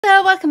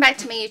Hello, welcome back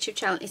to my YouTube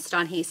channel. It's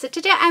Dawn here. So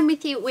today I'm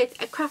with you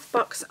with a craft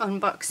box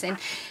unboxing.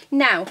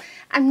 Now,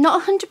 I'm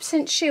not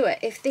 100% sure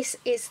if this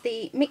is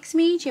the mixed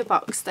media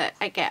box that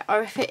I get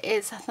or if it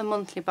is the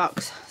monthly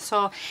box.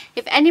 So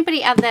if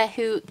anybody out there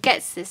who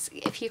gets this,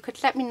 if you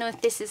could let me know if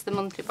this is the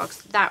monthly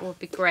box, that would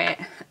be great.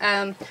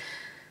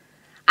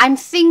 I'm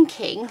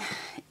thinking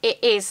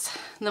it is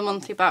the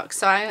monthly box,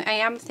 so I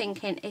am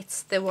thinking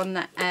it's the one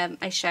that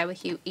I share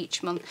with you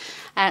each month.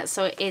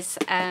 So it is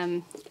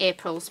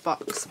April's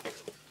box.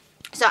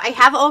 So I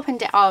have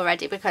opened it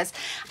already because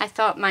I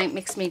thought my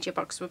mixed media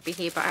box would be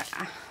here, but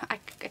I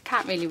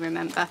can't really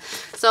remember.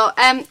 So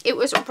it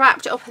was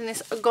wrapped up in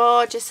this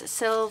gorgeous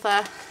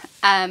silver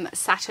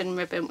satin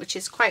ribbon, which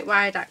is quite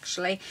wide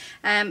actually.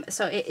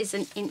 So it is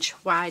an inch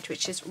wide,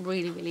 which is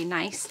really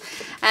nice.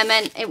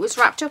 And it was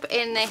wrapped up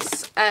in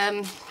this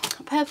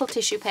purple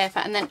tissue paper,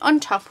 and then on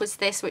top was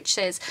this, which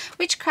says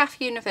Witchcraft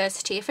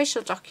University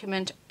official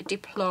document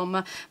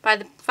diploma by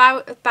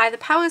the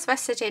powers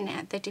vested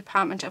in the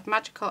Department of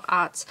Magical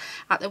Arts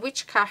at the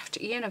Witchcraft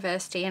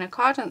University in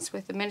accordance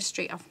with the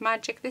Ministry of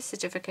Magic. This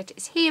certificate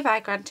is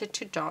hereby granted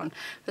to Dawn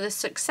for the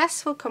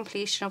successful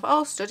completion of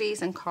all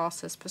studies and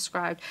courses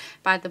prescribed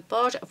by the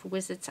Board of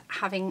Wizards,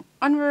 having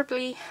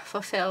honourably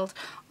fulfilled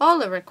all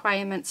the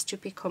requirements to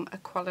become a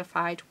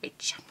qualified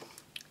witch.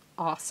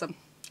 Awesome.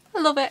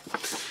 I love it.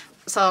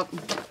 So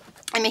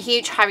I'm a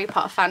huge Harry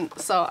Potter fan,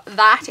 so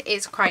that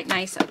is quite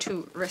nice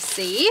to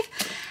receive.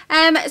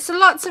 So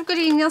lots of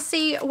goodies, and you'll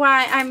see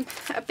why I'm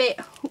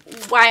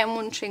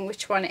wondering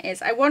which one it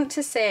is. I want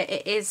to say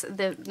it is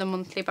the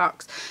monthly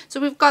box. So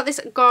we've got this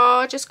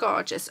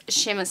gorgeous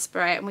shimmer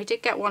spray, and we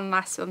did get one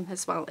last month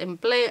as well in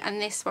blue, and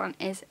this one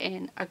is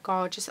in a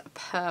gorgeous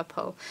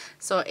purple.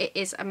 So it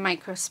is a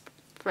micro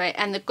spray,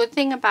 and the good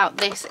thing about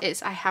this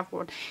is I have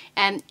one,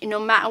 and no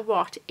matter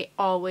what, it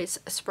always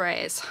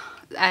sprays.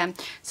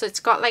 So it's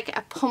got like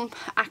a pump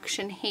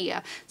action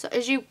here, so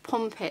as you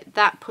pump it,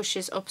 that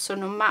pushes up, so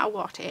no matter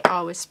what, it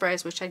always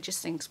sprays, which I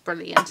just think is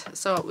brilliant.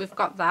 So we've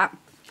got that.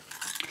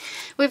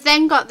 We've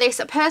then got this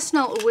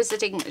personal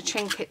wizarding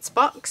trinkets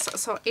box.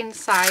 So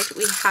inside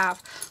we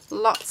have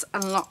lots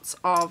and lots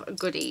of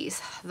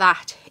goodies.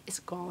 That is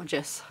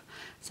gorgeous.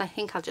 So I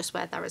think I'll just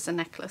wear that as a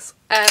necklace.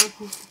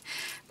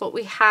 But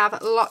we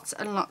have lots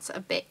and lots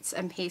of bits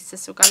and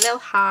pieces. So we've got a little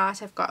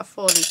heart, I've got a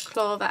 4-leaf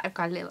clover, I've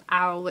got a little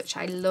owl, which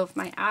I love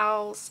my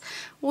owls.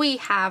 We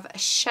have a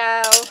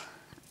shell.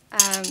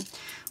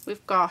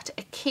 We've got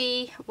a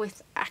key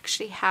with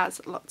actually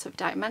has lots of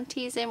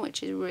diamantes in,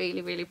 which is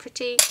really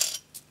pretty.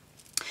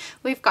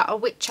 We've got a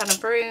witch on a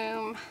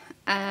broom.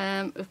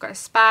 We've got a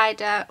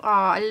spider. Oh,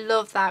 I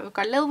love that. We've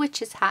got a little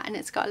witch's hat, and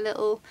it's got a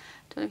little,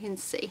 I don't know if you can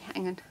see,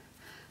 hang on.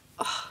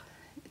 Oh,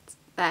 it's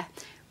there.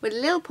 With a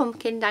little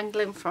pumpkin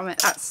dangling from it.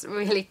 That's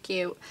really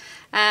cute.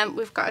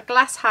 We've got a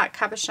glass heart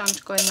cabochon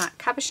to go in that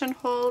cabochon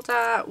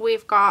holder.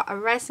 We've got a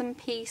resin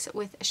piece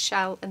with a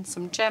shell and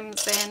some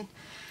gems in.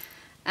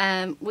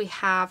 We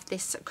have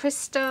this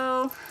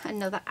crystal,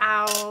 another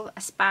owl,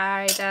 a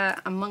spider,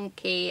 a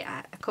monkey,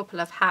 a couple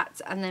of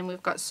hats, and then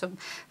we've got some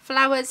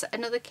flowers,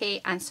 another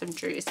key, and some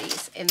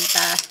drusies in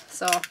there.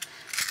 So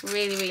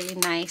really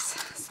nice.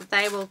 So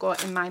they will go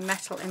in my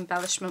metal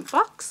embellishment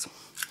box.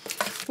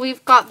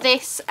 We've got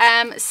this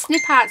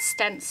snip art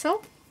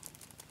stencil.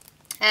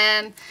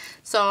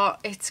 So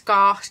it's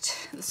got,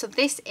 so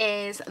this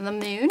is the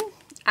moon,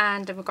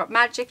 and we've got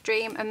magic,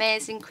 dream,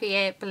 amazing,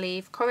 create,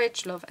 believe,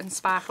 courage, love, and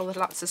sparkle with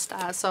lots of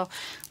stars. So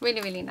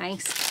really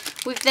nice.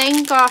 We've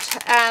then got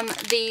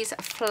these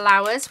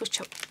flowers,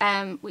 which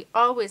we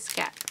always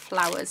get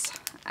flowers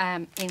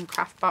in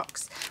craft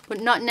box,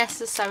 but not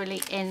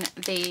necessarily in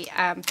the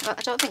well,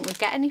 I don't think we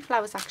get any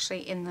flowers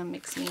actually in the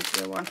mixed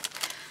media one.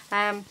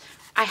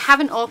 I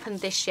haven't opened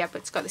this yet,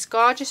 but it's got this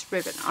gorgeous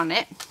ribbon on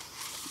it,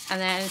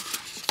 and then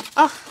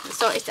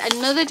so it's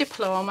another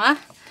diploma.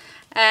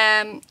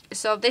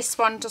 So this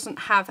one doesn't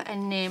have a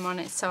name on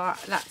it, so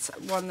that's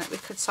one that we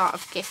could sort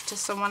of gift to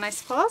someone, I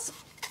suppose.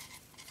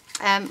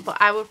 But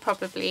I would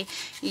probably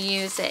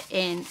use it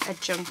in a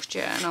junk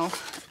journal,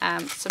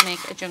 so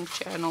make a junk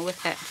journal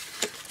with it.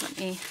 Let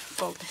me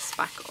fold this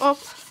back up,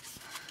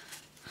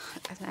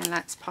 and then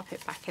let's pop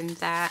it back in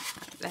there.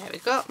 There we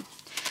go.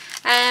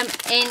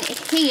 In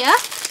here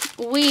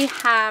we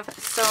have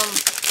some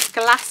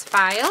glass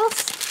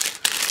vials.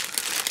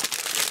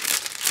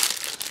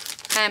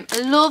 I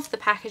love the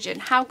packaging.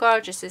 How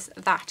gorgeous is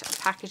that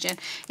packaging?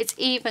 It's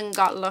even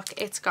got, look,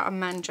 it's got a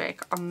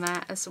mandrake on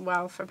there as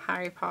well from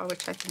Harry Potter,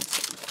 which I think is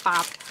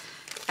fab.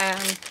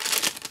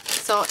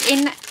 So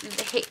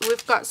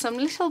we've got some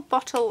little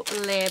bottle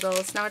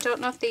labels. Now I don't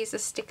know if these are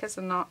stickers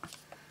or not.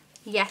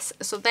 Yes,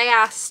 so they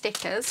are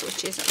stickers,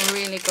 which is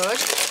really good.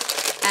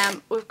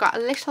 We've got a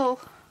little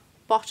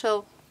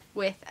bottle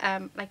with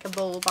like a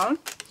bulb on,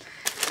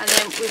 and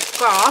then we've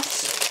got,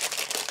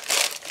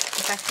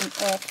 if I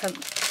can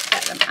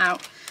get them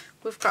out,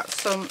 we've got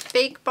some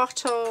big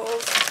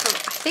bottles. So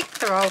I think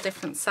they're all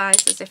different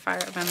sizes if I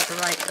remember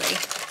rightly.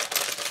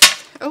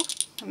 Oh,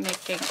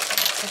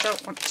 I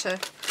don't want to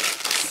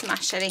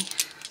smash any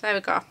There we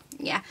go.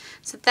 Yeah,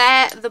 so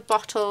they're the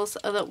bottles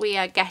that we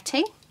are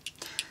getting.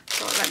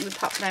 So let me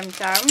pop them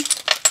down.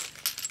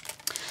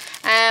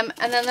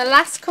 And then the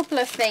last couple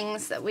of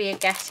things that we are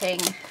getting.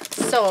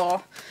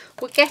 So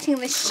we're getting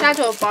this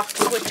shadow box,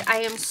 which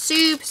I am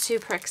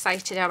super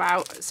excited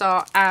about.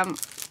 So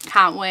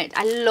can't wait.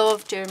 I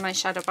love doing my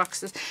shadow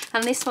boxes,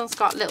 and this one's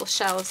got little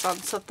shelves on,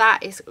 so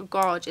that is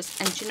gorgeous.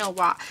 And do you know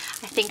what,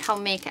 I think I'll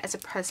make it as a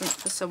present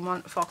for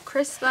someone for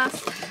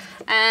Christmas.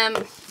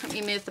 Let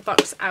me move the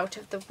box out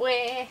of the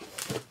way.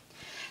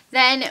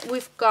 Then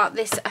we've got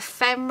this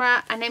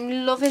ephemera, and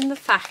I'm loving the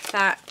fact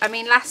that, I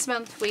mean, last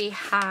month we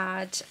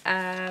had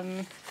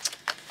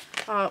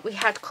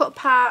cut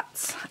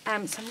parts, so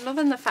I'm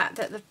loving the fact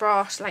that they've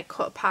brought like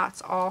cut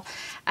parts or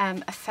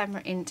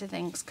ephemera into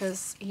things,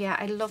 because yeah,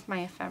 I love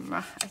my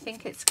ephemera. I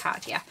think it's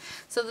Cardia.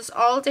 So there's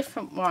all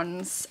different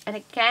ones, and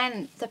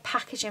again, the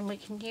packaging, we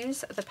can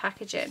use the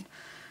packaging.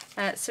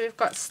 So we've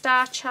got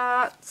star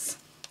charts,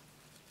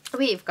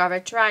 we've got a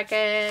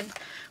dragon,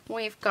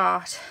 we've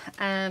got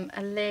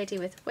a lady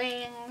with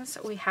wings,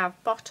 we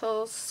have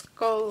bottles,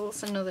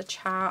 skulls, another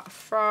chart, a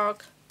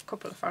frog, a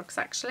couple of frogs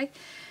actually,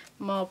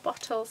 more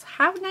bottles.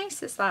 How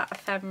nice is that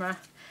ephemera?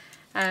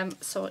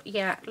 So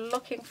yeah,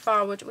 looking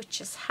forward,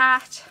 witch's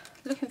hat,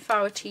 looking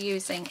forward to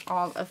using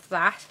all of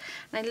that.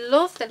 And I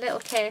love the little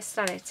case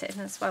that it's in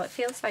as well. It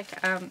feels like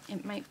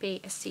it might be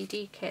a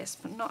CD case,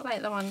 but not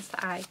like the ones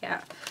that I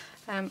get.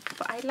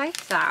 But I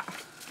like that.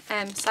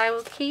 So I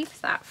will keep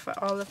that for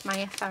all of my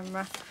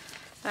ephemera.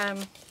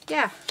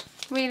 Yeah,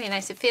 really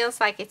nice. It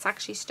feels like it's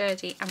actually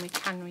sturdy and we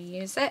can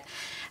reuse it.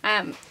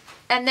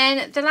 And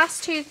then the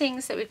last two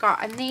things that we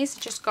got, and these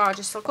are just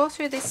gorgeous, so I'll go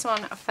through this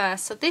one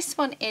first. So this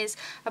one is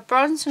a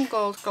bronze and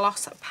gold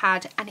gloss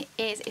pad, and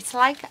it's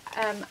like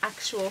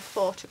actual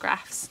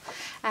photographs.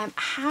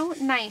 How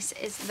nice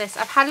is this?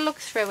 I've had a look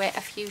through it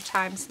a few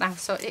times now,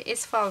 so it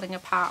is falling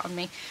apart on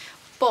me,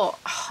 but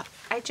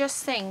I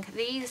just think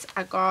these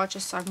are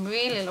gorgeous, so I'm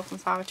really looking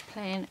forward to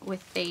playing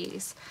with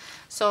these.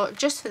 So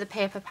just for the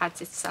paper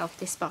pads itself,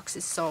 this box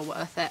is so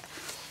worth it.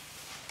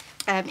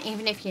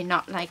 Even if you're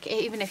not like,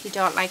 even if you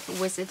don't like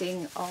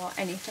wizarding or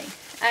anything.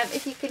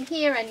 If you can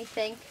hear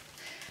anything,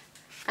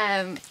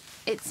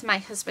 it's my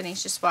husband.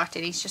 He's just walked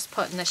in. He's just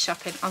putting the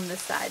shopping on the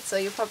side, so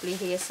you'll probably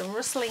hear some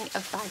rustling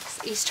of bags.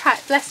 He's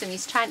bless him,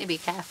 he's trying to be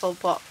careful,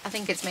 but I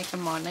think it's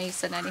making more noise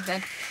than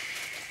anything.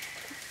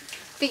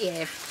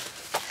 Behave.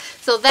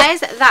 So there's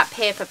that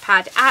paper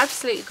pad,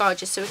 absolutely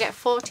gorgeous. So we get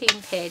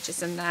 14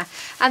 pages in there.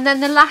 And then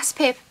the last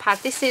paper pad,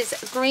 this is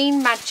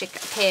Green Magic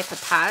paper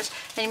pad,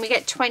 and we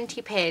get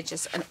 20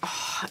 pages, and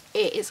oh,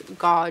 it is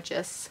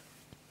gorgeous.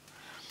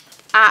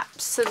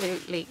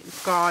 Absolutely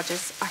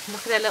gorgeous. Oh,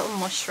 look at the little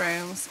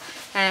mushrooms.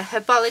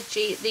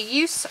 Herbology, the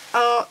use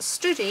or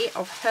study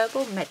of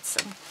herbal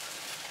medicine.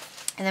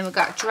 And then we've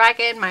got a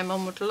dragon. My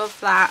mum would love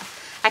that.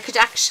 I could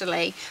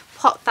actually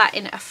put that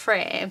in a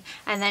frame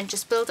and then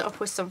just build it up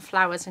with some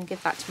flowers and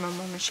give that to my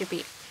mum, and she'd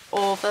be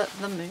over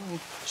the moon.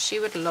 She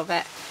would love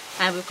it.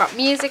 And we've got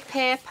music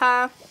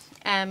paper,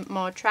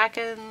 more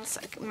dragons.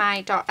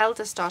 My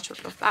eldest daughter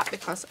would love that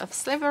because of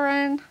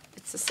Slytherin.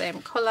 It's the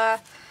same colour.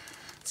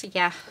 So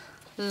yeah,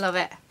 love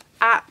it.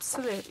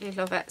 Absolutely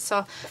love it.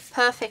 So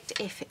perfect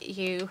if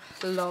you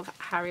love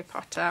Harry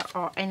Potter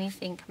or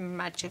anything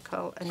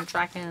magical and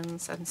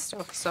dragons and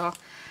stuff. So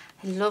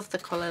I love the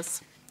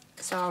colours.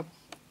 So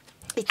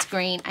it's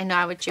green. I know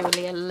our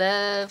Julia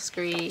loves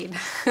green.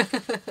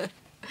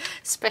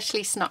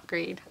 Especially snot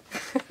green.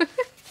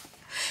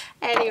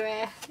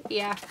 Anyway,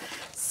 yeah.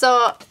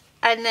 So,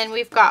 and then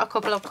we've got a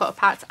couple of cut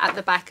parts at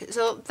the back.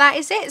 So that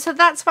is it. So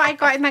that's what I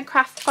got in my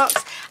craft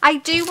box. I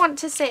do want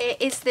to say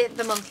it is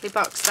the monthly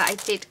box that I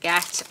did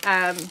get.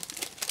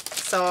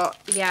 So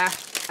yeah.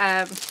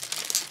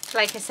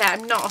 Like I said,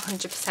 I'm not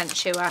 100%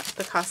 sure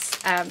because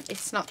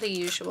it's not the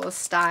usual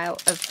style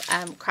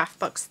of craft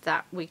box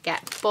that we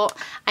get, but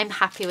I'm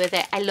happy with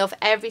it. I love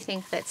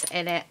everything that's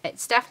in it.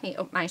 It's definitely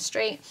up my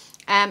street,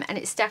 and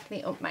it's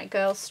definitely up my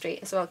girls' street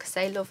as well, because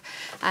I love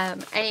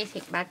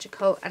anything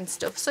magical and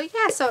stuff. So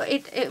yeah, so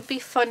it would be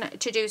fun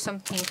to do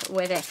something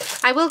with it.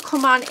 I will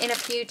come on in a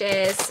few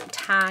days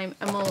time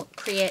and we'll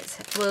create,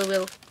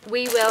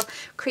 we will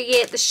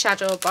create the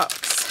shadow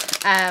box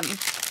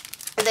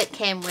that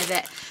came with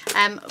it.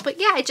 But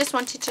yeah, I just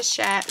wanted to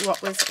share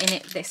what was in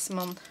it this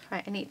month.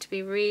 Right, I need to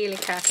be really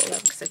careful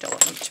because I don't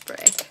want them to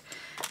break.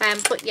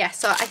 But yeah,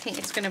 so I think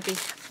it's going to be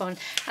fun,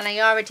 and I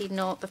already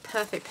know the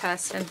perfect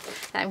person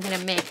that I'm going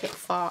to make it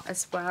for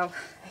as well,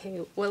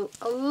 who will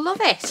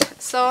love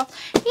it. So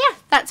yeah,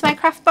 that's my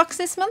craft box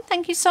this month.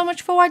 Thank you so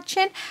much for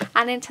watching,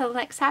 and until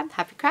next time,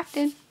 happy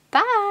crafting.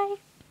 Bye.